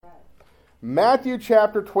Matthew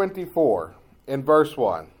chapter 24, in verse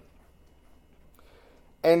 1.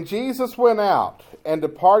 And Jesus went out and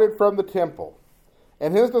departed from the temple,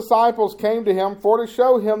 and his disciples came to him for to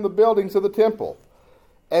show him the buildings of the temple.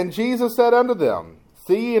 And Jesus said unto them,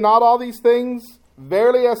 See ye not all these things?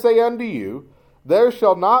 Verily I say unto you, there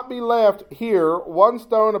shall not be left here one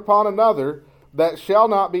stone upon another that shall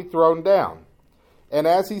not be thrown down. And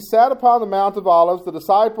as he sat upon the Mount of Olives, the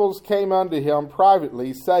disciples came unto him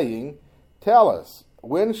privately, saying, Tell us,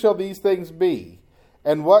 when shall these things be?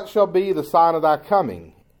 And what shall be the sign of thy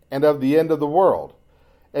coming, and of the end of the world?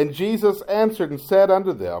 And Jesus answered and said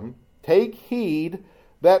unto them, Take heed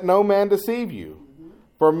that no man deceive you.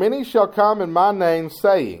 For many shall come in my name,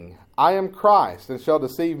 saying, I am Christ, and shall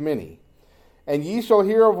deceive many. And ye shall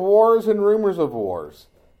hear of wars and rumors of wars.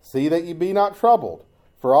 See that ye be not troubled,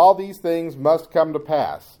 for all these things must come to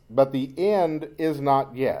pass, but the end is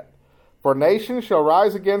not yet. For nation shall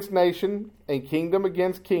rise against nation, and kingdom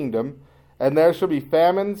against kingdom, and there shall be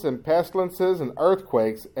famines and pestilences and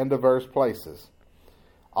earthquakes in diverse places.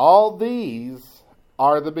 All these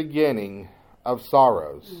are the beginning of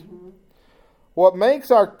sorrows. What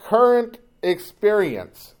makes our current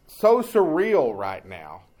experience so surreal right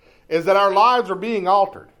now is that our lives are being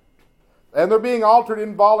altered. And they're being altered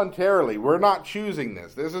involuntarily. We're not choosing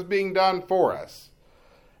this. This is being done for us.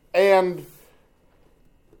 And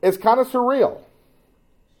it's kind of surreal.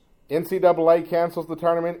 NCAA cancels the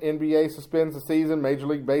tournament. NBA suspends the season. Major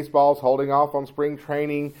League Baseball is holding off on spring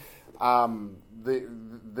training.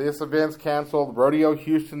 This event's canceled. Rodeo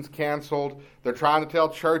Houston's canceled. They're trying to tell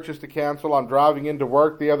churches to cancel. I'm driving into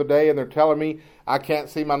work the other day, and they're telling me I can't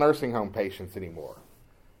see my nursing home patients anymore.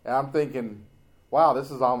 And I'm thinking, wow, this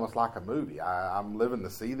is almost like a movie. I'm living to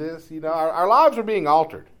see this. Our lives are being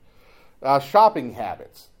altered. Shopping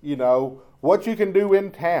habits, what you can do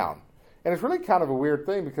in town. And it's really kind of a weird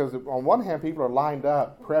thing because on one hand, people are lined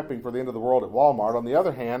up prepping for the end of the world at Walmart. On the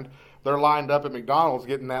other hand, they're lined up at McDonald's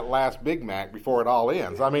getting that last Big Mac before it all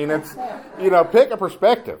ends. I mean, it's, pick a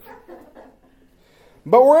perspective.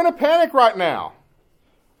 But we're in a panic right now.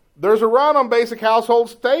 There's a run on basic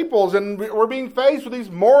household staples, and we're being faced with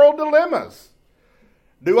these moral dilemmas.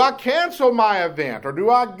 Do I cancel my event, or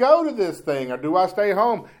do I go to this thing, or do I stay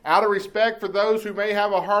home? Out of respect for those who may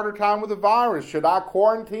have a harder time with the virus, should I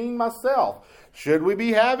quarantine myself? Should we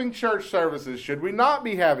be having church services? Should we not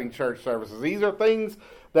be having church services? These are things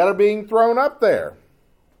that are being thrown up there.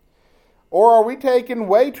 Or are we taking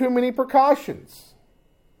way too many precautions?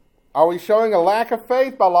 Are we showing a lack of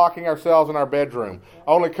faith by locking ourselves in our bedroom,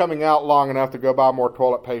 only coming out long enough to go buy more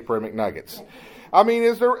toilet paper and McNuggets? I mean,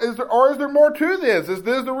 is there more to this? Is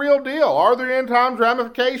this the real deal? Are there end times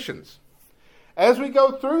ramifications? As we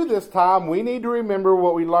go through this time, we need to remember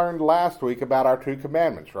what we learned last week about our 2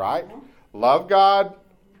 commandments, right? Love God,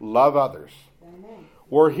 love others. Amen.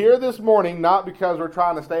 We're here this morning not because we're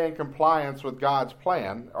trying to stay in compliance with God's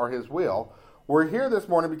plan or His will. We're here this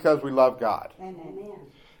morning because we love God. Amen.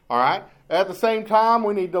 All right? At the same time,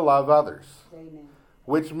 we need to love others. Amen.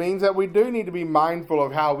 Which means that we do need to be mindful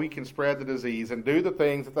of how we can spread the disease and do the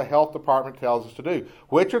things that the health department tells us to do,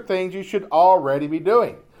 which are things you should already be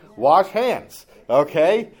doing. Wash hands,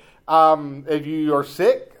 okay? If you are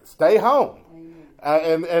sick, stay home.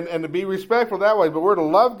 And to be respectful that way. But we're to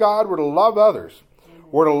love God, we're to love others.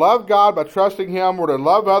 We're to love God by trusting Him. We're to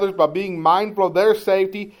love others by being mindful of their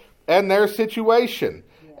safety and their situation.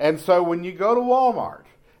 And so when you go to Walmart,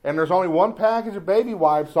 and there's only one package of baby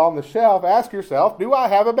wipes on the shelf, ask yourself, do I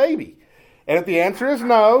have a baby? And if the answer is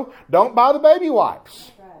no, don't buy the baby wipes.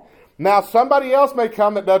 Right. Now, somebody else may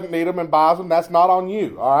come that doesn't need them and buys them. That's not on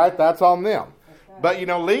you, all right? That's on them. Right.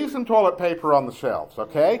 But, leave some toilet paper on the shelves,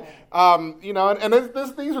 okay? Right. These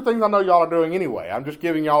are things I know y'all are doing anyway. I'm just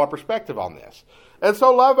giving y'all a perspective on this. And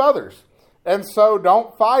so love others. And so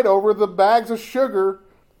don't fight over the bags of sugar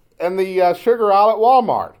and the sugar aisle at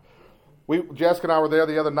Walmart. Jessica and I were there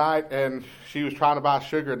the other night, and she was trying to buy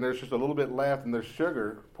sugar, and there's just a little bit left, and there's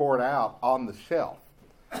sugar poured out on the shelf.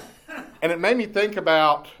 And it made me think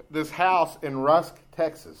about this house in Rusk,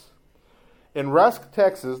 Texas. In Rusk,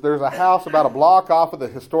 Texas, there's a house about a block off of the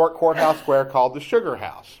historic courthouse square called the Sugar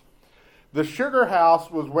House. The Sugar House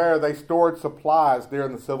was where they stored supplies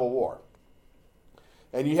during the Civil War.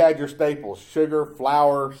 And you had your staples, sugar,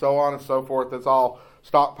 flour, so on and so forth. That's all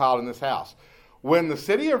stockpiled in this house. When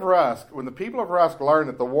the people of Rusk learned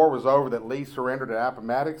that the war was over, that Lee surrendered at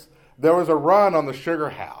Appomattox, there was a run on the Sugar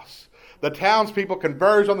House. The townspeople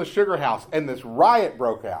converged on the Sugar House, and this riot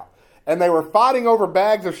broke out. And they were fighting over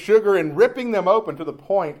bags of sugar and ripping them open to the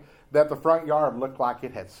point that the front yard looked like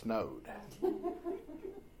it had snowed.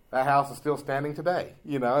 That house is still standing today,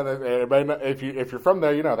 and if you're from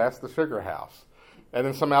there, that's the Sugar House. And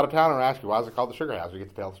then some out-of-towner will ask you, why is it called the Sugar House? You get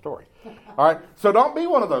to tell the story. All right, so don't be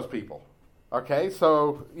one of those people, okay?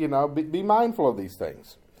 So, be mindful of these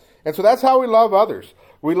things. And so that's how we love others.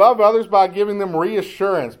 We love others by giving them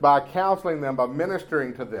reassurance, by counseling them, by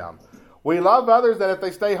ministering to them. We love others that if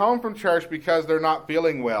they stay home from church because they're not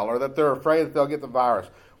feeling well or that they're afraid that they'll get the virus,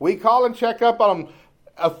 we call and check up on them.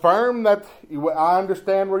 Affirm that I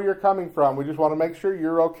understand where you're coming from. We just want to make sure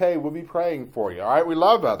you're okay. We'll be praying for you. All right, we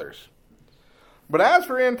love others. But as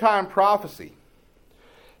for end time prophecy,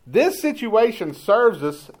 this situation serves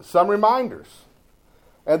us some reminders.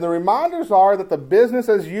 And the reminders are that the business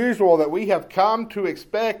as usual that we have come to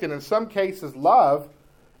expect and in some cases love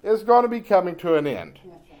is going to be coming to an end.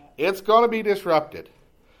 It's going to be disrupted.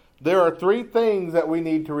 There are 3 things that we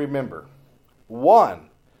need to remember. 1,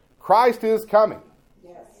 Christ is coming.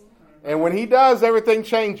 And when he does, everything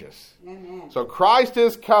changes. Amen. So Christ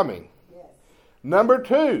is coming. Yes. Number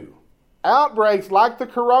 2, outbreaks like the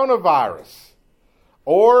coronavirus,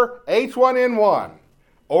 or H1N1,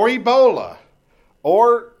 or Ebola,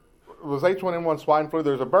 or was H1N1 swine flu?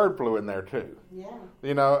 There's a bird flu in there too.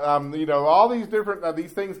 Yeah. All these different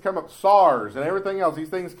these things come up. SARS and everything else. These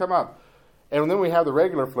things come up, and then we have the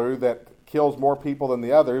regular flu that kills more people than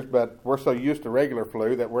the others. But we're so used to regular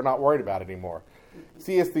flu that we're not worried about it anymore.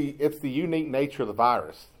 See, it's the unique nature of the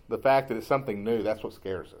virus. The fact that it's something new, that's what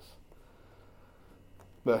scares us.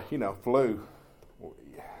 The flu,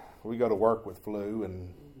 we go to work with flu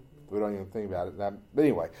and we don't even think about it. But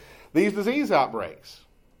anyway, these disease outbreaks,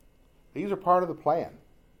 these are part of the plan.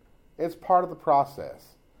 It's part of the process.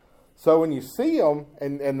 So when you see them,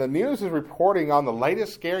 and the news is reporting on the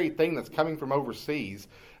latest scary thing that's coming from overseas,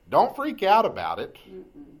 don't freak out about it.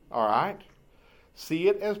 All right? See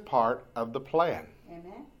it as part of the plan.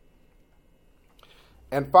 Amen.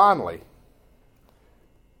 And finally,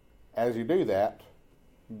 as you do that,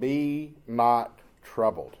 be not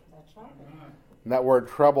troubled. That's right. And that word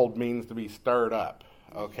troubled means to be stirred up.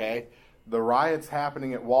 Okay? The riots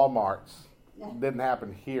happening at Walmart's didn't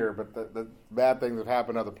happen here, but the bad things that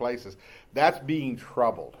happen other places, that's being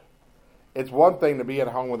troubled. It's one thing to be at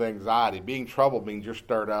home with anxiety. Being troubled means you're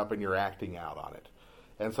stirred up and you're acting out on it.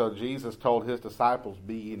 And so Jesus told his disciples,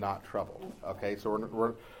 be ye not troubled. Okay, so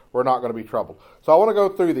we're not going to be troubled. So I want to go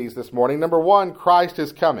through these this morning. Number 1, Christ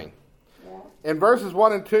is coming. Yeah. In verses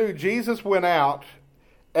 1 and 2, Jesus went out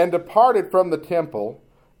and departed from the temple,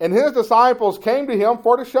 and his disciples came to him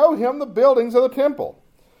for to show him the buildings of the temple.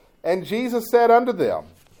 And Jesus said unto them,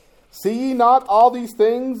 see ye not all these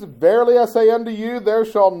things? Verily I say unto you, there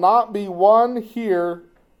shall not be left one here.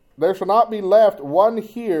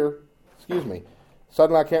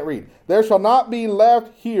 Suddenly I can't read. There shall not be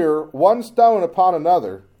left here one stone upon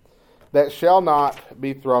another that shall not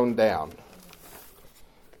be thrown down.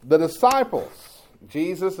 The disciples,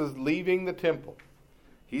 Jesus is leaving the temple.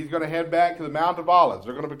 He's going to head back to the Mount of Olives.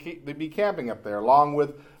 They're going to be camping up there along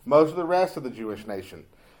with most of the rest of the Jewish nation.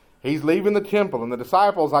 He's leaving the temple, and the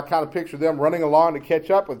disciples, I kind of picture them running along to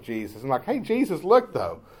catch up with Jesus. And like, hey, Jesus, look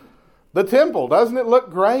though. The temple, doesn't it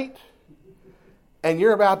look great? And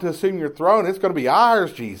you're about to assume your throne. It's going to be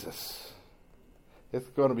ours, Jesus. It's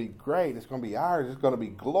going to be great. It's going to be ours. It's going to be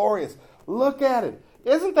glorious. Look at it.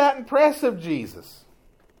 Isn't that impressive, Jesus?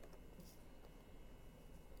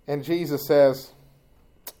 And Jesus says,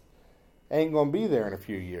 ain't going to be there in a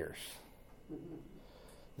few years.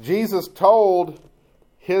 Jesus told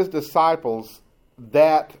his disciples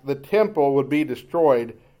that the temple would be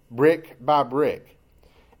destroyed brick by brick.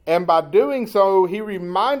 And by doing so, he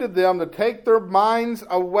reminded them to take their minds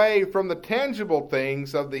away from the tangible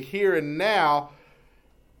things of the here and now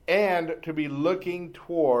and to be looking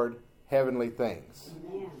toward heavenly things.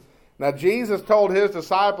 Amen. Now, Jesus told his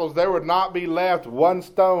disciples there would not be left one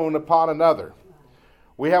stone upon another.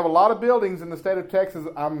 We have a lot of buildings in the state of Texas.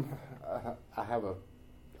 I'm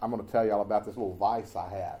going to tell you all about this little vice I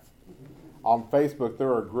have. On Facebook,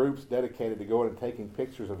 there are groups dedicated to going and taking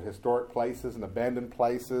pictures of historic places and abandoned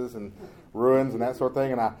places and ruins and that sort of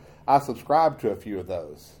thing. And I subscribe to a few of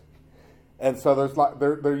those. And so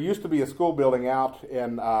there used to be a school building out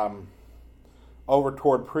in over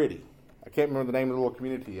toward Pretty. I can't remember the name of the little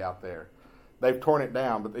community out there. They've torn it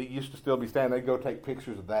down, but it used to still be standing. They'd go take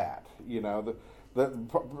pictures of that. The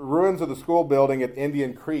ruins of the school building at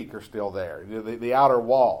Indian Creek are still there, the outer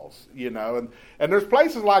walls, and there's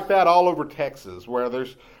places like that all over Texas where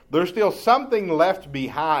there's still something left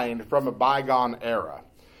behind from a bygone era.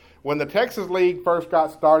 When the Texas League first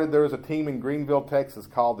got started, there was a team in Greenville, Texas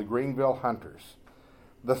called the Greenville Hunters.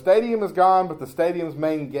 The stadium is gone, but the stadium's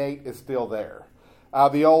main gate is still there.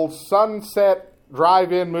 The old Sunset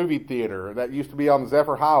drive-in movie theater that used to be on the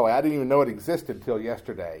Zephyr Highway. I didn't even know it existed until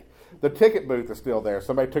yesterday. The ticket booth is still there.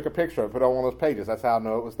 Somebody took a picture of it, put it on one of those pages. That's how I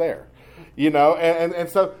know it was there. And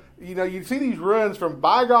so, you see these ruins from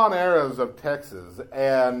bygone eras of Texas.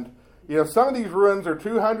 And, some of these ruins are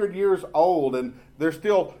 200 years old, and there's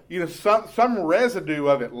still, some residue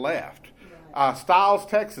of it left. Stiles,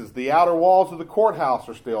 Texas, the outer walls of the courthouse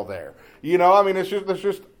are still there. It's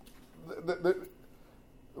just the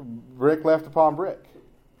brick left upon brick.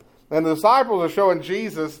 And the disciples are showing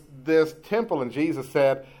Jesus this temple, and Jesus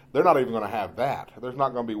said, they're not even going to have that. There's not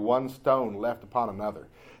going to be one stone left upon another.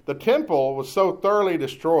 The temple was so thoroughly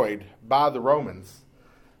destroyed by the Romans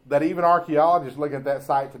that even archaeologists looking at that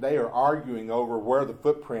site today are arguing over where the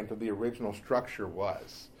footprint of the original structure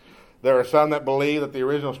was. There are some that believe that the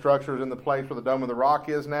original structure is in the place where the Dome of the Rock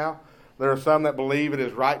is now. There are some that believe it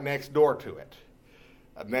is right next door to it.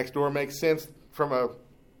 Next door makes sense from a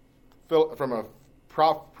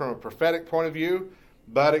prophetic point of view,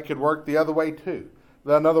 but it could work the other way too.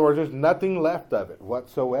 In other words, there's nothing left of it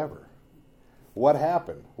whatsoever. What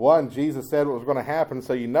happened? One, Jesus said what was going to happen,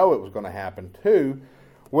 so you know it was going to happen. Two,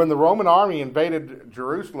 when the Roman army invaded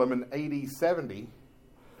Jerusalem in AD 70,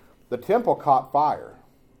 the temple caught fire.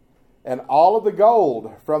 And all of the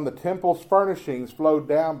gold from the temple's furnishings flowed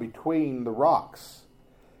down between the rocks.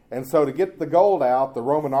 And so to get the gold out, the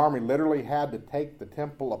Roman army literally had to take the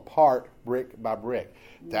temple apart brick by brick.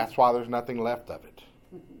 That's why there's nothing left of it.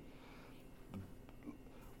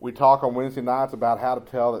 We talk on Wednesday nights about how to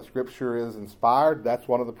tell that Scripture is inspired. That's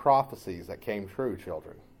one of the prophecies that came true,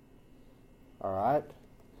 children. All right?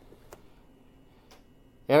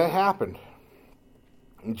 And it happened.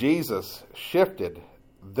 Jesus shifted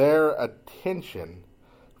their attention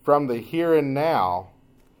from the here and now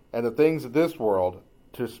and the things of this world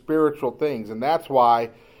to spiritual things. And that's why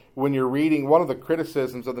when you're reading, one of the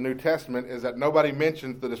criticisms of the New Testament is that nobody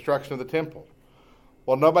mentions the destruction of the temple.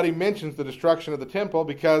 Well, nobody mentions the destruction of the temple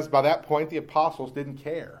because by that point the apostles didn't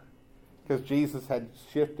care because Jesus had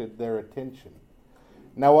shifted their attention.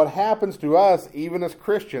 Now what happens to us, even as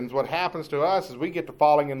Christians, what happens to us is we get to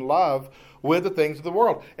falling in love with the things of the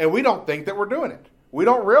world. And we don't think that we're doing it. We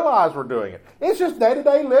don't realize we're doing it. It's just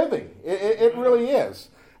day-to-day living. It really is.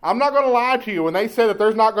 I'm not going to lie to you. When they said that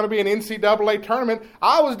there's not going to be an NCAA tournament,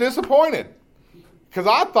 I was disappointed. Because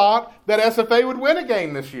I thought that SFA would win a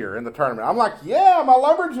game this year in the tournament. I'm like, yeah, my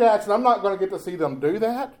Lumberjacks, and I'm not going to get to see them do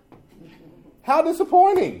that. How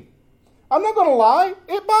disappointing. I'm not going to lie.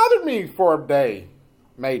 It bothered me for a day,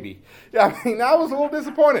 maybe. I was a little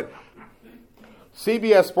disappointed.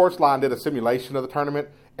 CBS Sportsline did a simulation of the tournament,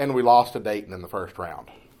 and we lost to Dayton in the first round.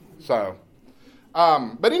 So,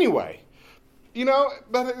 but anyway, And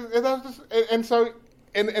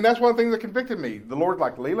that's one of the things that convicted me. The Lord's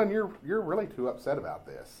like, Leland, you're really too upset about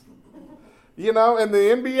this. In the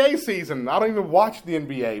NBA season, I don't even watch the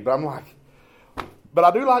NBA, but I'm like, but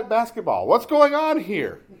I do like basketball. What's going on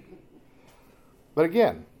here? But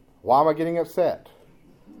again, why am I getting upset?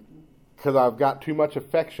 Because I've got too much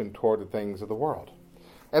affection toward the things of the world.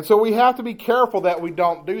 And so we have to be careful that we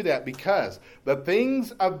don't do that because the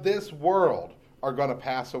things of this world are going to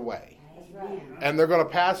pass away. And they're going to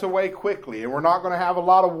pass away quickly. And we're not going to have a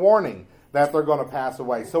lot of warning that they're going to pass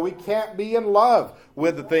away. So we can't be in love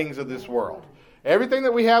with the things of this world. Everything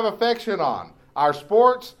that we have affection on, our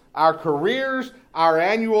sports, our careers, our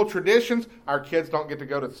annual traditions. Our kids don't get to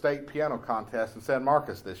go to the state piano contest in San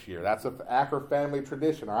Marcos this year. That's an Acker family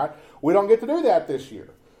tradition, all right? We don't get to do that this year.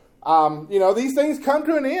 These things come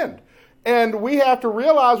to an end. And we have to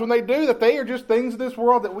realize when they do that they are just things of this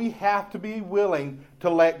world that we have to be willing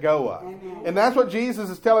to let go of. Amen. And that's what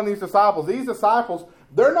Jesus is telling these disciples. These disciples,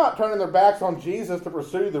 they're not turning their backs on Jesus to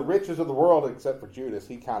pursue the riches of the world, except for Judas.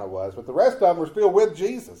 He kind of was. But the rest of them were still with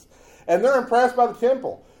Jesus. And they're impressed by the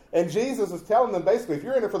temple. And Jesus is telling them basically, if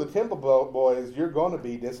you're in it for the temple, boys, you're going to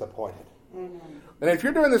be disappointed. Amen. And if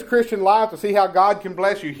you're doing this Christian life to see how God can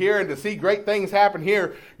bless you here and to see great things happen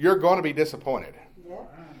here, you're going to be disappointed.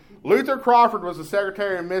 Yep. Luther Crawford was the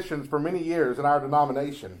Secretary of Missions for many years in our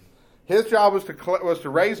denomination. His job was to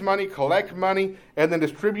raise money, collect money, and then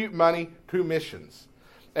distribute money to missions.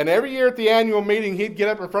 And every year at the annual meeting, he'd get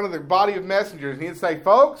up in front of the body of messengers and he'd say,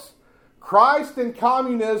 folks, Christ and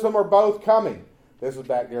communism are both coming. This was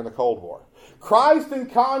back during the Cold War. Christ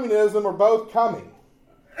and communism are both coming.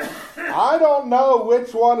 I don't know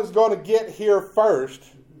which one is going to get here first,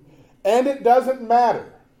 and it doesn't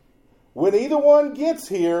matter. When either one gets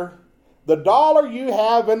here, the dollar you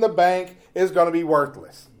have in the bank is going to be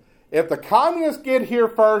worthless. If the communists get here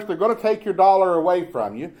first, they're going to take your dollar away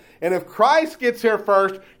from you. And if Christ gets here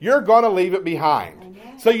first, you're going to leave it behind.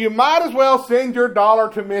 So you might as well send your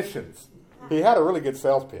dollar to missions. He had a really good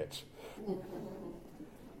sales pitch.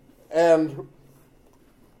 And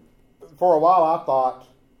for a while I thought,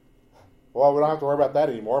 well, we don't have to worry about that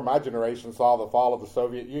anymore. My generation saw the fall of the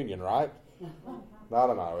Soviet Union, right? No.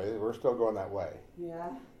 We're still going that way. Yeah.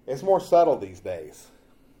 It's more subtle these days.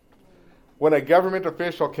 When a government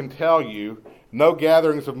official can tell you no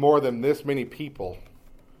gatherings of more than this many people,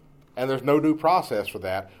 and there's no due process for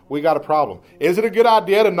that, we got a problem. Is it a good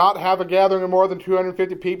idea to not have a gathering of more than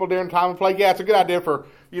 250 people during time and play? Yeah, it's a good idea for,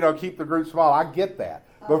 keep the group small. I get that.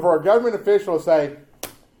 But for a government official to say,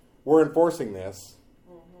 we're enforcing this,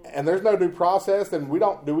 and there's no due process, then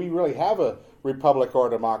do we really have a republic or a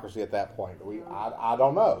democracy at that point? I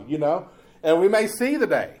don't know, And we may see the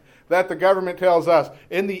day that the government tells us,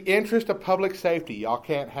 in the interest of public safety, y'all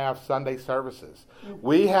can't have Sunday services.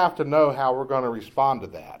 We have to know how we're going to respond to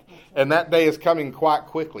that. And that day is coming quite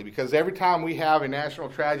quickly, because every time we have a national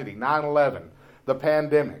tragedy, 9/11, the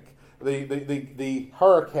pandemic, the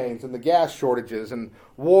hurricanes and the gas shortages and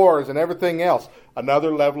wars and everything else,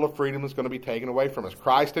 another level of freedom is going to be taken away from us.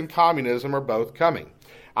 Christ and communism are both coming.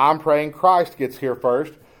 I'm praying Christ gets here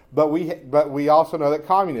first, but we also know that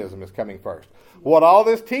communism is coming first. What all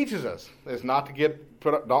this teaches us is not to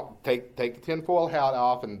don't take the tinfoil hat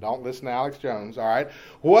off and don't listen to Alex Jones, all right?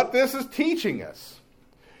 What this is teaching us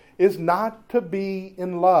is not to be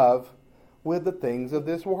in love with the things of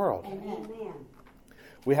this world. Amen.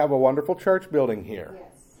 We have a wonderful church building here.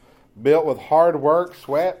 Yes. Built with hard work,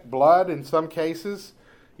 sweat, blood in some cases,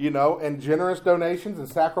 and generous donations and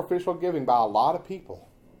sacrificial giving by a lot of people.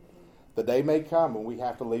 The day may come when we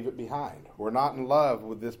have to leave it behind. We're not in love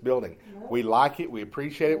with this building. Nope. We like it. We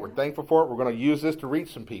appreciate it. We're thankful for it. We're going to use this to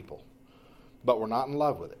reach some people. But we're not in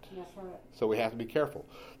love with it. That's right. So we have to be careful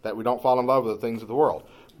that we don't fall in love with the things of the world,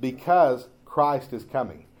 because Christ is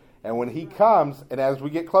coming. And when he comes, and as we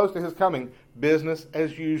get close to his coming, business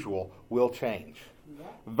as usual will change.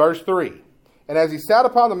 Yep. Verse 3. And as he sat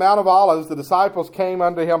upon the Mount of Olives, the disciples came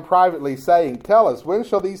unto him privately, saying, Tell us, when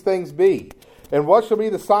shall these things be? And what shall be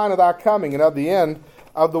the sign of thy coming and of the end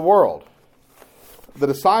of the world? The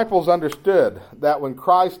disciples understood that when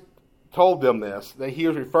Christ told them this, that he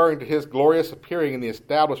was referring to his glorious appearing in the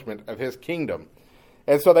establishment of his kingdom.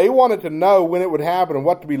 And so they wanted to know when it would happen and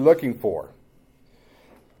what to be looking for.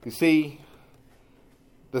 You see,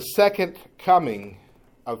 the second coming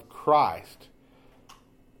of Christ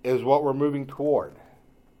is what we're moving toward.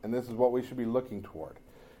 And this is what we should be looking toward.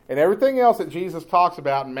 And everything else that Jesus talks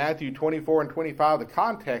about in Matthew 24 and 25, the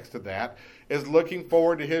context of that is looking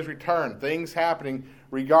forward to his return. Things happening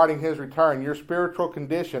regarding his return. Your spiritual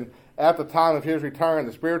condition at the time of his return.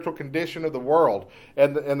 The spiritual condition of the world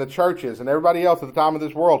and the churches and everybody else at the time of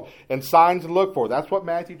this world. And signs to look for. That's what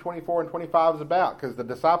Matthew 24 and 25 is about. Because the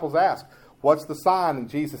disciples ask, what's the sign? And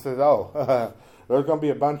Jesus says, there's going to be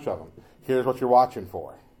a bunch of them. Here's what you're watching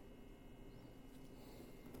for.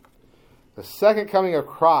 The second coming of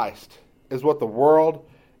Christ is what the world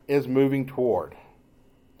is moving toward.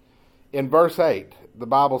 In verse 8, the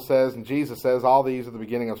Bible says, and Jesus says, all these are the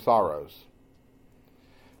beginning of sorrows.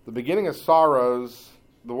 The beginning of sorrows,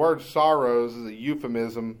 the word sorrows is a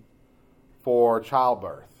euphemism for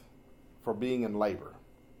childbirth, for being in labor.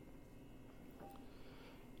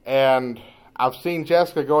 And I've seen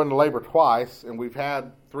Jessica go into labor twice, and we've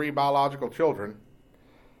had 3 biological children.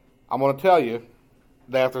 I'm going to tell you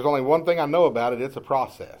that if there's only one thing I know about it, it's a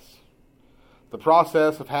process. The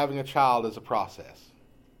process of having a child is a process.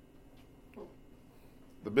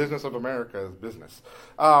 The business of America is business.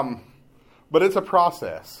 But it's a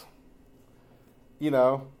process.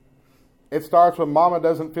 It starts when mama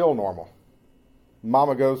doesn't feel normal.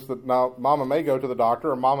 Mama may go to the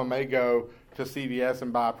doctor, or mama may go to CVS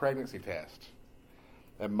and buy a pregnancy test.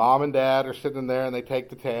 And mom and dad are sitting there and they take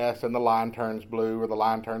the test, and the line turns blue or the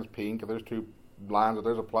line turns pink, or there's 2 lines, or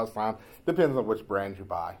there's a plus sign. Depends on which brand you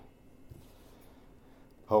buy.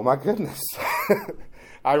 Oh my goodness.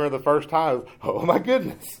 I remember the first time, was, oh my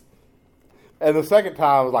goodness. And the second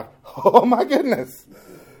time was like, oh my goodness.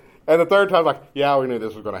 And the third time was like, yeah, we knew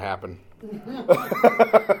this was going to happen.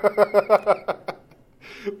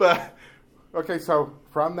 But, okay, so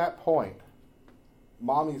from that point,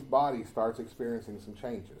 mommy's body starts experiencing some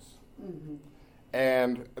changes. Mm-hmm.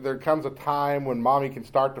 And there comes a time when mommy can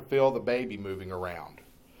start to feel the baby moving around.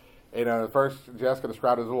 At first, Jessica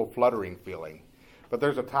described it as a little fluttering feeling. But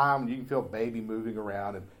there's a time when you can feel baby moving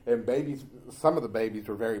around. And babies, some of the babies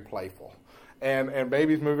were very playful. And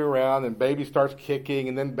baby's moving around, and baby starts kicking,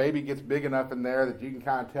 and then baby gets big enough in there that you can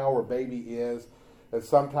kind of tell where baby is. And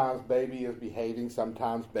sometimes baby is behaving,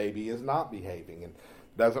 sometimes baby is not behaving, and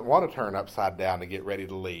doesn't want to turn upside down to get ready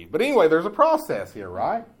to leave. But anyway, there's a process here,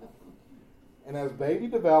 right? And as baby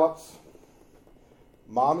develops,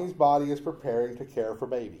 Mommy's body is preparing to care for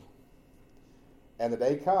baby. And the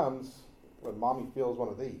day comes when mommy feels one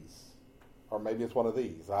of these. Or maybe it's one of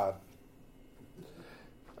these. I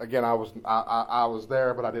was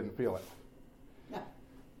there, but I didn't feel it.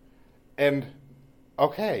 And,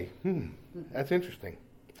 okay, that's interesting.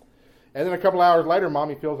 And then a couple hours later,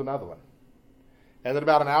 mommy feels another one. And then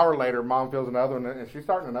about an hour later, mom feels another one, and she's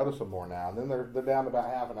starting to notice them more now. And then they're down to about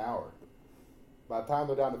half an hour. By the time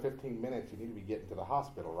they're down to 15 minutes, you need to be getting to the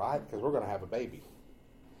hospital, right? Because we're going to have a baby.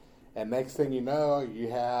 And next thing you know, you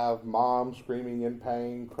have mom screaming in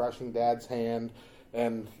pain, crushing dad's hand,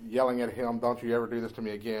 and yelling at him, "Don't you ever do this to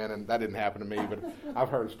me again." And that didn't happen to me, but I've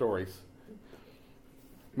heard stories.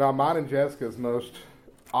 Now, mine and Jessica's most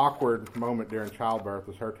awkward moment during childbirth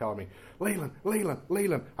was her telling me, "Leland, Leland,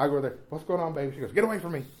 Leland." I go there, "What's going on, baby?" She goes, "Get away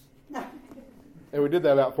from me." And we did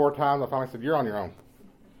that about 4 times. I finally said, "You're on your own."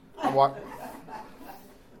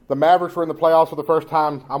 The Mavericks were in the playoffs for the first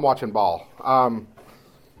time. I'm watching ball.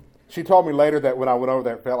 She told me later that when I went over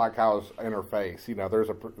there, it felt like I was in her face. You know, there's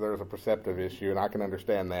a perceptive issue, and I can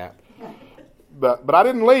understand that. But I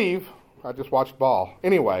didn't leave. I just watched ball.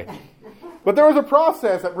 Anyway, but there was a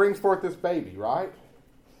process that brings forth this baby, right?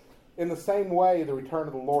 In the same way, the return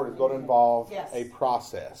of the Lord is going to involve a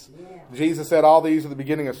process. Yeah. Jesus said, "All these are the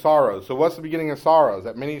beginning of sorrows." So what's the beginning of sorrows?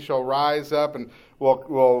 That many shall rise up and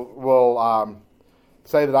will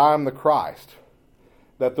say that I am the Christ.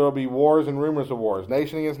 That there will be wars and rumors of wars,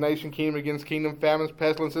 nation against nation, kingdom against kingdom, famines,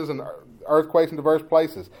 pestilences, and earthquakes in diverse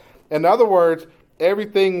places. In other words,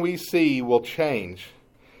 everything we see will change.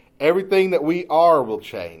 Everything that we are will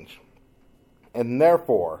change. And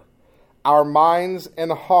therefore, our minds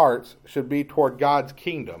and hearts should be toward God's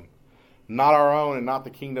kingdom, not our own and not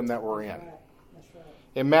the kingdom that we're in. That's right.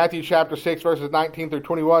 In Matthew chapter 6, verses 19 through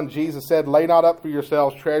 21, Jesus said, "Lay not up for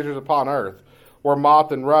yourselves treasures upon earth, where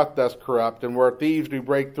moth and rust doth corrupt, and where thieves do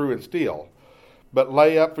break through and steal. But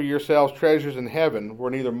lay up for yourselves treasures in heaven, where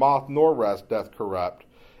neither moth nor rust doth corrupt,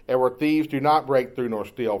 and where thieves do not break through nor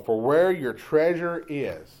steal. For where your treasure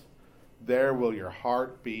is, there will your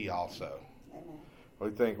heart be also." Amen. We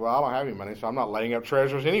think, well, I don't have any money, so I'm not laying up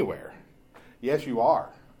treasures anywhere. Yes, you are.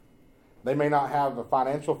 They may not have a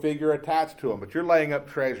financial figure attached to them, but you're laying up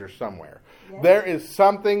treasures somewhere. Yes. There is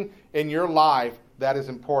something in your life that is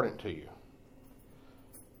important to you.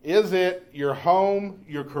 Is it your home,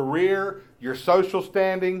 your career, your social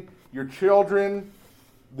standing, your children,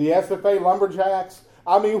 the SFA lumberjacks?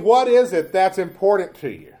 I mean, what is it that's important to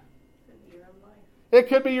you? It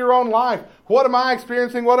could be your own life. What am I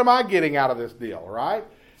experiencing? What am I getting out of this deal, right?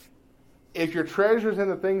 If your treasure's in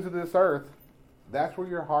the things of this earth, that's where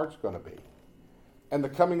your heart's going to be. And the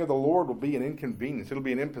coming of the Lord will be an inconvenience. It'll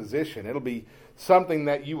be an imposition. It'll be something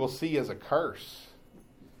that you will see as a curse.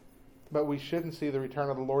 But we shouldn't see the return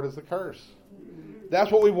of the Lord as a curse.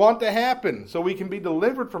 That's what we want to happen, so we can be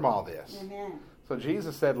delivered from all this. Amen. So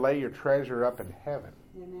Jesus said, lay your treasure up in heaven.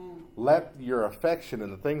 Amen. Let your affection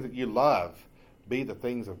and the things that you love be the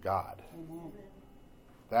things of God. Amen.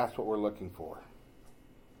 That's what we're looking for.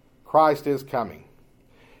 Christ is coming.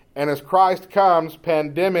 And as Christ comes,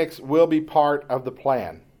 pandemics will be part of the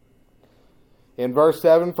plan. In verse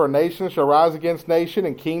 7, for nation shall rise against nation,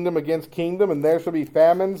 and kingdom against kingdom, and there shall be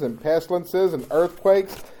famines and pestilences and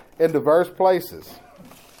earthquakes in diverse places.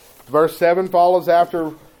 Verse 7 follows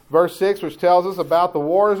after verse 6, which tells us about the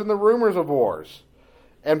wars and the rumors of wars.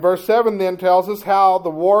 And verse 7 then tells us how the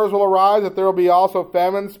wars will arise, that there will be also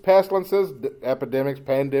famines, pestilences, epidemics,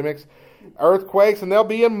 pandemics, earthquakes, and they'll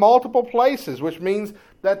be in multiple places, which means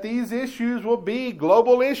that these issues will be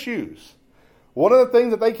global issues. One of the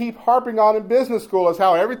things that they keep harping on in business school is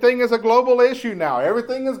how everything is a global issue now.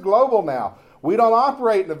 Everything is global now. We don't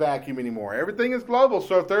operate in a vacuum anymore. Everything is global.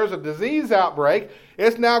 So if there's a disease outbreak,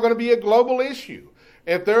 it's now going to be a global issue.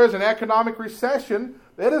 If there is an economic recession,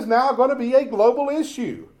 it is now going to be a global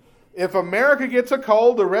issue. If America gets a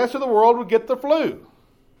cold, the rest of the world will get the flu.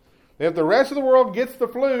 If the rest of the world gets the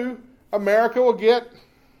flu, America will get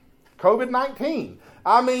COVID-19.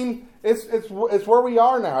 I mean, it's where we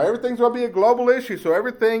are now. Everything's going to be a global issue. So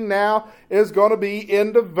everything now is going to be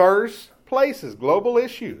in diverse places, global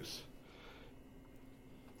issues.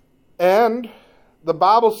 And the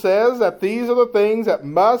Bible says that these are the things that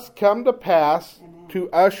must come to pass Amen. To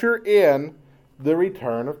usher in the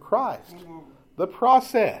return of Christ. Amen. The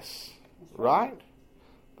process, right?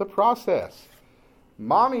 The process.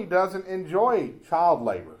 Mommy doesn't enjoy child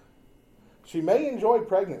labor. She may enjoy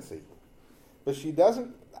pregnancy, but she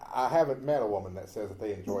doesn't. I haven't met a woman that says that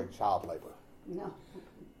they enjoy child labor. No.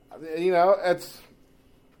 You know,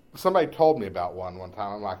 somebody told me about one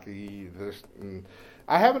time. I'm like,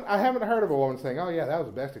 I haven't heard of a woman saying, "Oh yeah, that was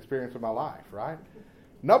the best experience of my life," right?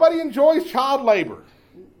 Nobody enjoys child labor.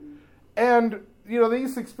 And,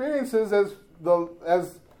 these experiences as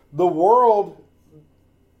the world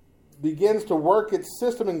begins to work its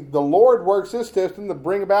system and the Lord works his system to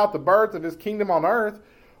bring about the birth of his kingdom on earth,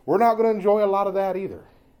 we're not going to enjoy a lot of that either.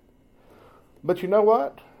 But you know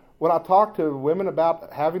what? When I talk to women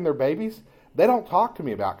about having their babies, they don't talk to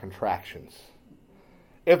me about contractions.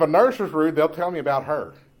 If a nurse is rude, they'll tell me about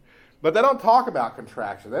her. But they don't talk about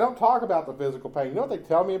contractions. They don't talk about the physical pain. You know what they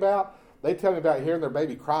tell me about? They tell me about hearing their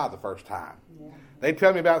baby cry the first time. Yeah. They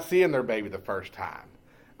tell me about seeing their baby the first time.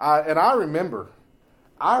 And I remember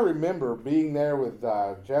being there with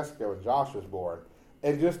Jessica when Josh was born,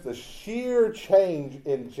 and just the sheer change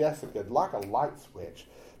in Jessica, like a light switch,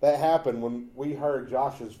 that happened when we heard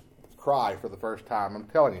Josh's cry for the first time. I'm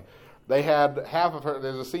telling you, they had half of her,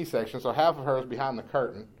 there's a C-section, so half of her is behind the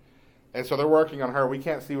curtain. And so they're working on her. We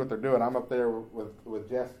can't see what they're doing. I'm up there with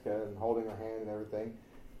Jessica and holding her hand and everything.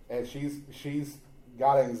 And she's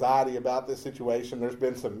got anxiety about this situation. There's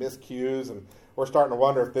been some miscues, and we're starting to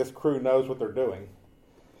wonder if this crew knows what they're doing.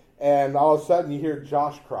 And all of a sudden you hear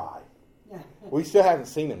Josh cry. We still haven't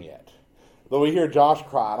seen him yet. But we hear Josh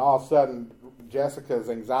cry, and all of a sudden Jessica's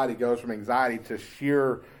anxiety goes from anxiety to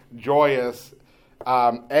sheer joyous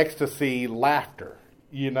ecstasy laughter.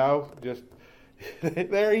 Just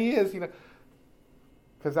there he is,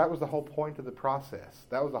 because that was the whole point of the process.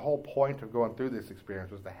 That was the whole point of going through this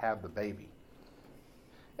experience, was to have the baby.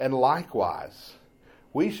 And likewise,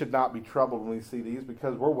 we should not be troubled when we see these,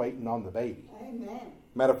 because we're waiting on the baby. Amen.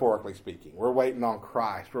 Metaphorically speaking, we're waiting on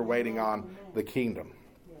Christ. We're waiting on the kingdom.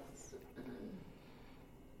 Yes.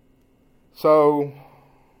 So,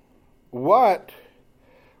 what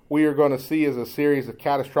we are going to see is a series of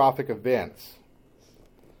catastrophic events.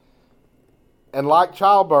 And like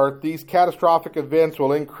childbirth, these catastrophic events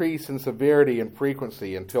will increase in severity and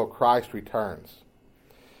frequency until Christ returns.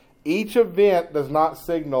 Each event does not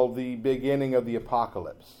signal the beginning of the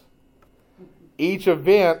apocalypse. Each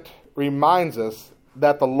event reminds us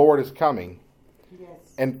that the Lord is coming, yes,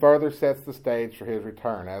 and further sets the stage for his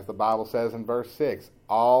return. As the Bible says in verse 6,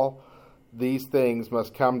 all these things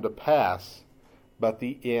must come to pass, but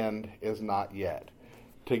the end is not yet.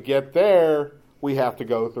 To get there, we have to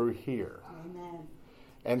go through here. Amen.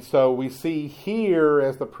 And so we see here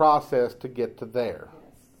as the process to get to there.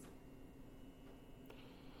 Yes.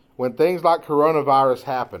 When things like coronavirus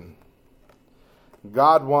happen,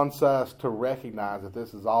 God wants us to recognize that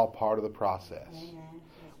this is all part of the process. Amen.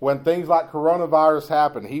 When things like coronavirus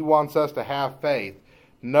happen, he wants us to have faith,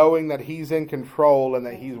 knowing that he's in control and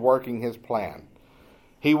that he's working his plan.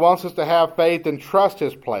 He wants us to have faith and trust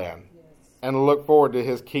his plan, Yes. and look forward to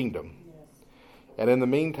his kingdom. Yes. And in the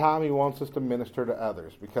meantime, he wants us to minister to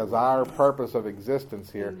others, because our purpose of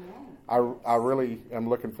existence here, I really am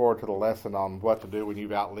looking forward to the lesson on what to do when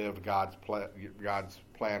you've outlived God's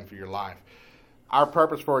plan for your life. Our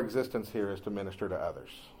purpose for existence here is to minister to others.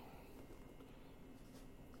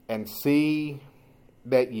 And see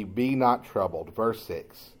that ye be not troubled. Verse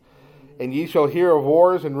 6. And ye shall hear of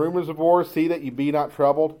wars and rumors of wars. See that ye be not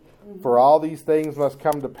troubled. For all these things must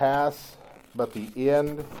come to pass, but the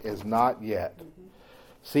end is not yet.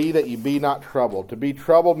 See that ye be not troubled. To be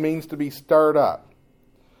troubled means to be stirred up.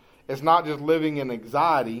 It's not just living in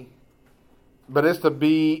anxiety, but it's to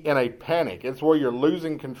be in a panic. It's where you're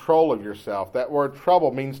losing control of yourself. That word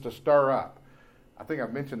trouble means to stir up. I think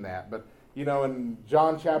I've mentioned that. But, in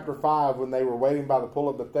John chapter 5, when they were waiting by the pool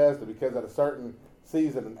of Bethesda, because at a certain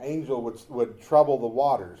season an angel would trouble the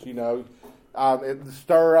waters,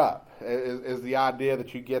 stir up is the idea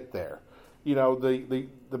that you get there. The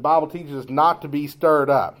Bible teaches us not to be stirred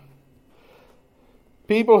up.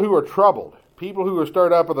 People who are troubled, people who are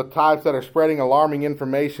stirred up are the types that are spreading alarming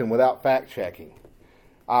information without fact-checking,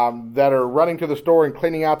 that are running to the store and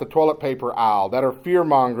cleaning out the toilet paper aisle, that are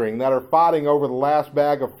fear-mongering, that are fighting over the last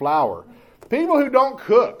bag of flour. People who don't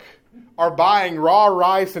cook are buying raw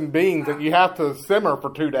rice and beans that you have to simmer for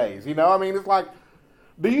 2 days. It's like,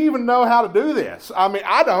 do you even know how to do this?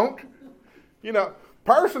 I don't.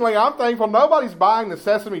 Personally, I'm thankful nobody's buying the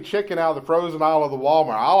sesame chicken out of the frozen aisle of the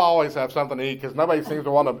Walmart. I'll always have something to eat, because nobody seems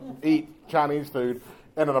to want to eat Chinese food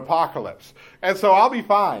in an apocalypse. And so I'll be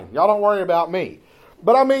fine. Y'all don't worry about me.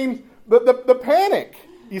 But the panic.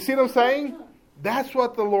 You see what I'm saying? That's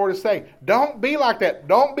what the Lord is saying. Don't be like that.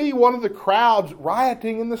 Don't be one of the crowds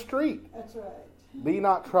rioting in the street. That's right. Be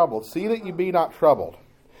not troubled. See that you be not troubled.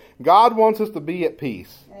 God wants us to be at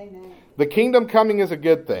peace. Amen. The kingdom coming is a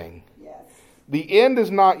good thing. Yes. The end is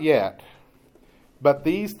not yet, but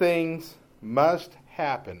these things must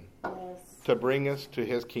happen to bring us to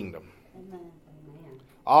his kingdom. Amen.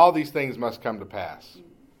 All these things must come to pass.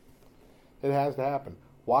 It has to happen.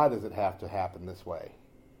 why does it have to happen this way?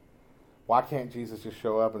 Why can't Jesus just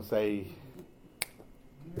show up and say,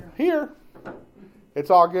 here, it's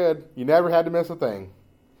all good. You never had to miss a thing.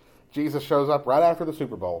 Jesus shows up right after the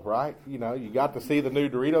Super Bowl, right? You know, you got to see the new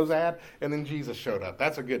Doritos ad, and then Jesus showed up.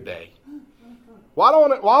 That's a good day. Why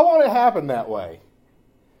won't it happen that way?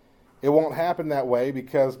 It won't happen that way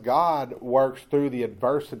because God works through the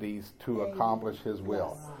adversities to accomplish His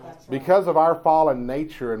will. Yes, because of our fallen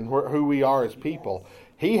nature and who we are as people,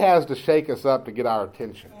 He has to shake us up to get our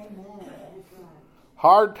attention. Amen.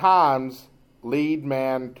 Hard times lead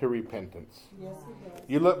man to repentance. Yes,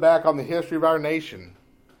 you look back on the history of our nation.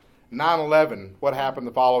 9/11, what happened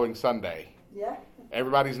the following Sunday? Yeah.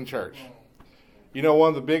 Everybody's in church. You know,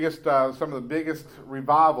 some of the biggest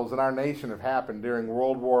revivals in our nation have happened during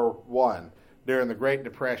World War I, during the Great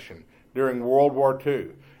Depression, during World War II,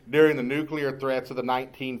 during the nuclear threats of the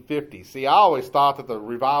 1950s. See, I always thought that the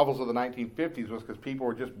revivals of the 1950s was because people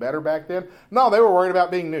were just better back then. No, they were worried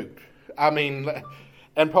about being nuked.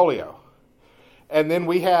 And polio. And then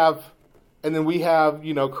we have,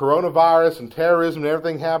 coronavirus and terrorism and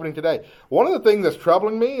everything happening today. One of the things that's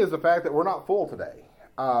troubling me is the fact that we're not full today.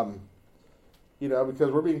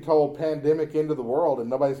 Because we're being told pandemic into the world and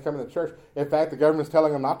nobody's coming to church. In fact, the government's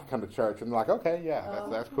telling them not to come to church. And they're like, okay, yeah,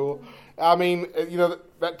 that's cool.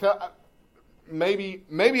 Maybe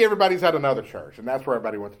everybody's at another church, and that's where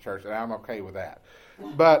everybody went to church, and I'm okay with that.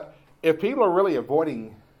 But if people are really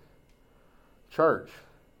avoiding church,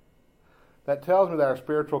 that tells me that our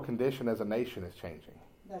spiritual condition as a nation is changing.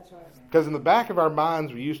 That's right. Because in the back of our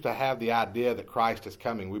minds, we used to have the idea that Christ is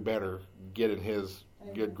coming. We better get in His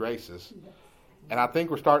good graces. And I think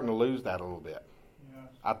we're starting to lose that a little bit. Yes.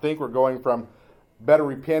 I think we're going from better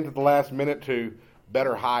repent at the last minute to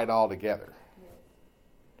better hide altogether. Yes.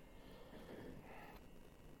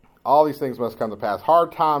 All these things must come to pass.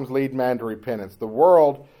 Hard times lead man to repentance. The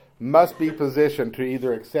world must be positioned to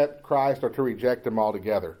either accept Christ or to reject Him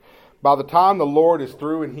altogether. By the time the Lord is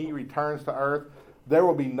through and He returns to earth, there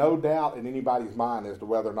will be no doubt in anybody's mind as to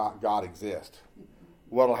whether or not God exists.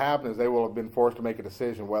 What will happen is they will have been forced to make a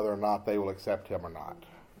decision whether or not they will accept Him or not.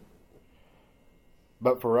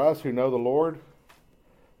 But for us who know the Lord,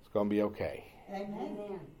 it's going to be okay. Amen.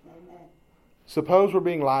 Amen. Suppose we're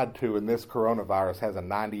being lied to and this coronavirus has a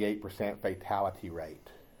 98% fatality rate.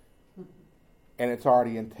 And it's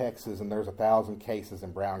already in Texas and there's 1,000 cases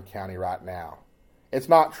in Brown County right now. It's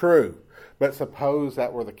not true, but suppose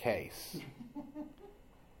that were the case.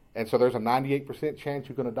 And so there's a 98% chance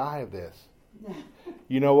you're going to die of this.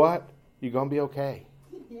 You know what? You're going to be okay.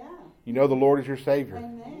 Yeah. You know the Lord is your Savior.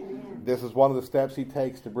 Amen. This is one of the steps He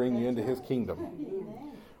takes to bring you into His kingdom.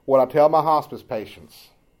 Amen. What I tell my hospice patients,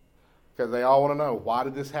 because they all want to know, why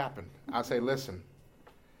did this happen? I say, listen,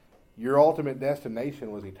 your ultimate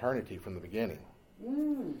destination was eternity from the beginning.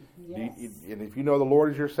 Yes. And if you know the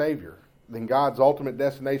Lord is your Savior, then God's ultimate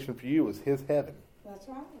destination for you is His heaven. That's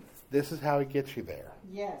right. This is how He gets you there.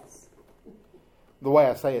 Yes. The way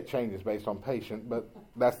I say it changes based on patient, but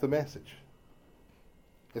that's the message.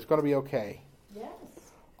 It's going to be okay. Yes.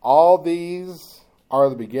 All these are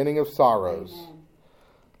the beginning of sorrows. Amen.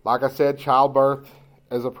 Like I said, childbirth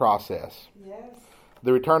is a process. Yes.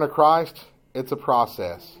 The return of Christ, it's a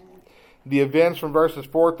process. Amen. The events from verses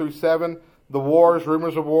 4 through 7, the wars,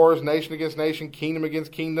 rumors of wars, nation against nation, kingdom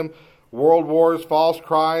against kingdom, world wars, false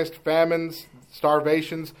Christ, famines,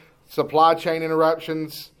 starvations, supply chain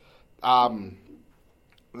interruptions,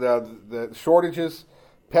 the shortages,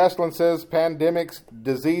 pestilences, pandemics,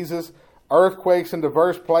 diseases, earthquakes in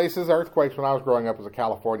diverse places. Earthquakes when I was growing up was a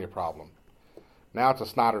California problem. Now it's a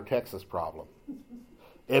Snyder, Texas problem.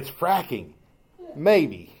 It's fracking.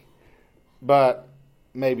 Maybe. But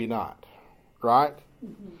maybe not. Right?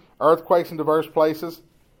 Mm-hmm. Earthquakes in diverse places.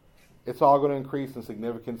 It's all going to increase in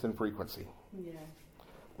significance and frequency. Yeah.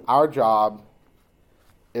 Our job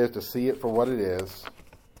is to see it for what it is,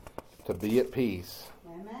 to be at peace,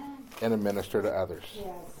 amen, and to minister to others. Yes.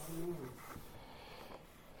 Amen.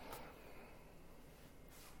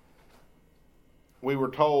 We were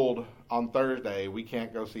told on Thursday we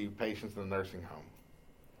can't go see patients in the nursing home.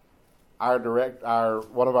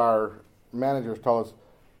 One of our managers told us,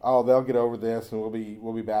 "Oh, they'll get over this and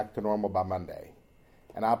we'll be back to normal by Monday."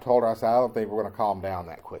 And I told her, I said, "I don't think we're going to calm down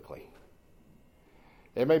that quickly.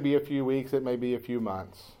 It may be a few weeks, it may be a few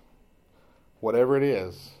months. Whatever it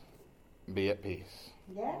is, be at peace."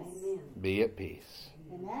 Yes. Be at peace.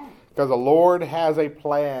 Amen. Because the Lord has a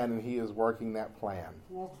plan and He is working that plan.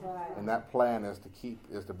 That's right. And that plan is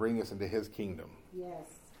to bring us into His kingdom.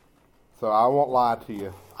 Yes. So I won't lie to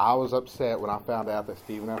you. I was upset when I found out that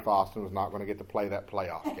Stephen F. Austin was not going to get to play that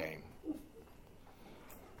playoff game.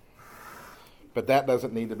 But that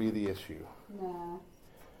doesn't need to be the issue. No.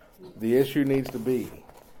 The issue needs to be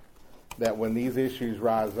that when these issues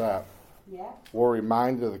rise up, Yeah. we're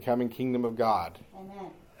reminded of the coming kingdom of God.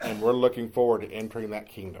 Amen. And we're looking forward to entering that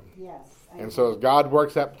kingdom. Yes. And so as God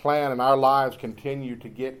works that plan and our lives continue to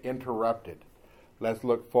get interrupted, let's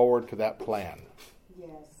look forward to that plan. Yes.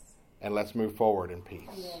 And let's move forward in peace.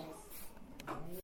 Yes.